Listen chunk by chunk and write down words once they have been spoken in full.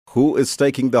Who is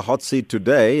taking the hot seat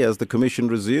today as the Commission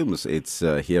resumes its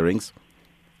hearings?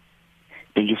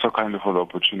 Thank you so kindly for the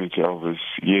opportunity, Elvis.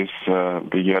 Yes,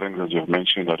 the hearings, as you've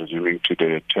mentioned, are resuming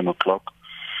today at 10 o'clock,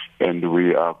 and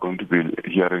we are going to be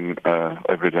hearing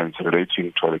evidence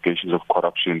relating to allegations of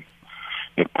corruption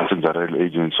at Passenger Rail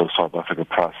Agents of South Africa,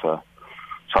 PRASA.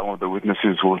 Some of the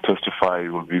witnesses who will testify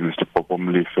will be Mr. Popo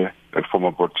Mlife, a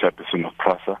former board chairperson of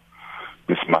PRASA,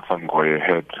 Ms. Martha Ngoye,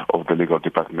 head of the legal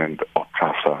department of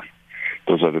PRASA.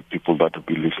 Those are the people that will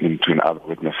be listening to, and other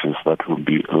witnesses that will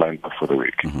be lined up for the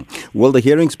week. Mm-hmm. Will the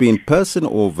hearings be in person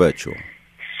or virtual?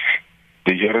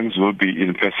 The hearings will be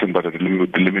in person, but at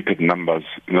limited numbers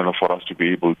in order for us to be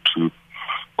able to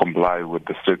comply with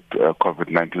the strict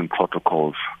COVID-19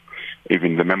 protocols.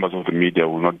 Even the members of the media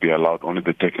will not be allowed. Only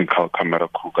the technical camera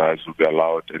crew guys will be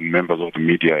allowed, and members of the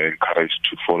media are encouraged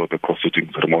to follow the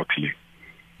proceedings remotely.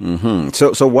 Mm-hmm.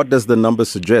 So what does the number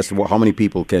suggest? How many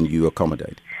people can you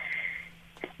accommodate?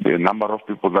 The number of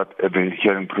people that at the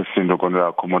hearing precinct are going to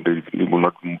accommodate will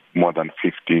not more than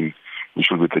 15, which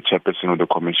will be the chairperson of the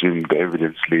commission, the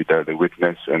evidence leader, the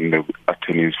witness, and the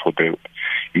attorneys for the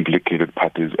implicated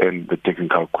parties, and the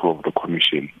technical crew of the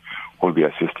commission will be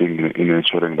assisting in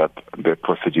ensuring that the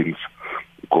proceedings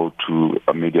go to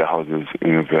media houses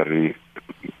in a very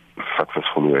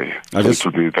successful way. It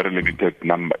will be very limited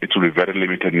number. It will be very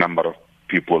limited number of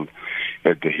people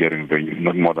at the hearing venue,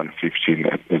 not more than 15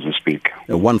 as we speak.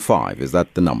 15, is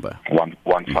that the number? 15,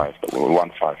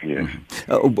 yes.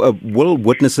 Will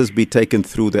witnesses be taken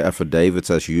through the affidavits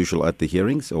as usual at the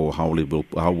hearings, or how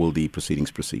will the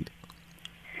proceedings proceed?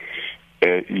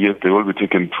 Yes, they will be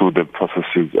taken through the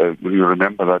processes. You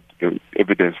remember that the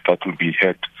evidence that will be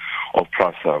heard of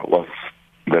PRASA was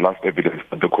the last evidence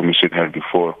that the commission had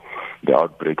before the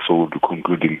outbreak, so we'll be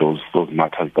concluding those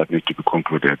matters that need to be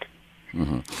concluded.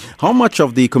 Mm-hmm. How much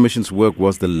of the commission's work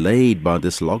was delayed by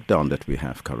this lockdown that we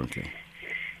have currently?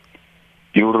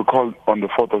 You will recall on the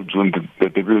 4th of June, the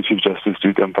Deputy Chief Justice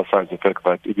did emphasize the fact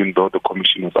that even though the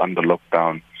commission was under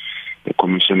lockdown, the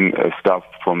commission staff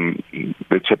from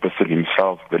the chairperson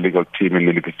himself, the legal team, and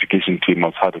the investigation team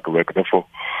was hard at work. Therefore,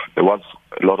 there was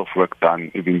a lot of work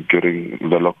done even during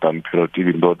the lockdown period,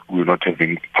 even though we were not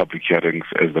having public hearings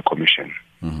as the commission.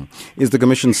 Mm-hmm. Is the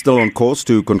commission still on course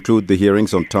to conclude the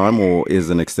hearings on time, or is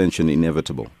an extension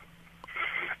inevitable?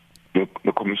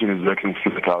 The commission is working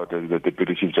flat out, as the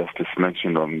Deputy Chief Justice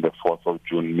mentioned on the 4th of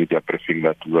June media briefing,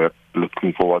 that we're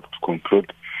looking forward to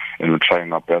conclude, and we're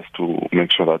trying our best to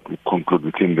make sure that we conclude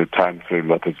within the time frame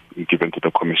that is given to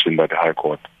the commission by the High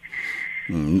Court.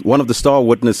 One of the star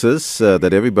witnesses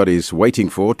that everybody is waiting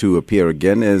for to appear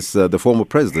again is the former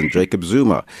president, Jacob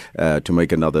Zuma, to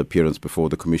make another appearance before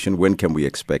the commission. When can we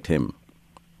expect him?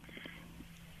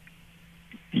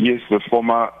 Yes, the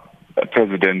former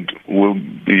president will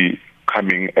be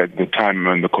coming at the time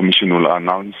when the commission will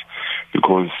announce,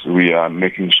 because we are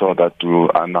making sure that we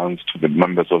will announce to the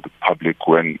members of the public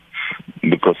when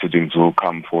the proceedings will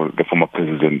come for the former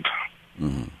president.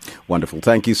 Mm-hmm. Wonderful.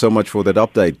 Thank you so much for that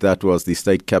update. That was the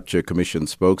State Capture Commission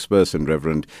spokesperson,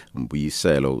 Reverend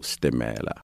Mbuyiselo Stemela.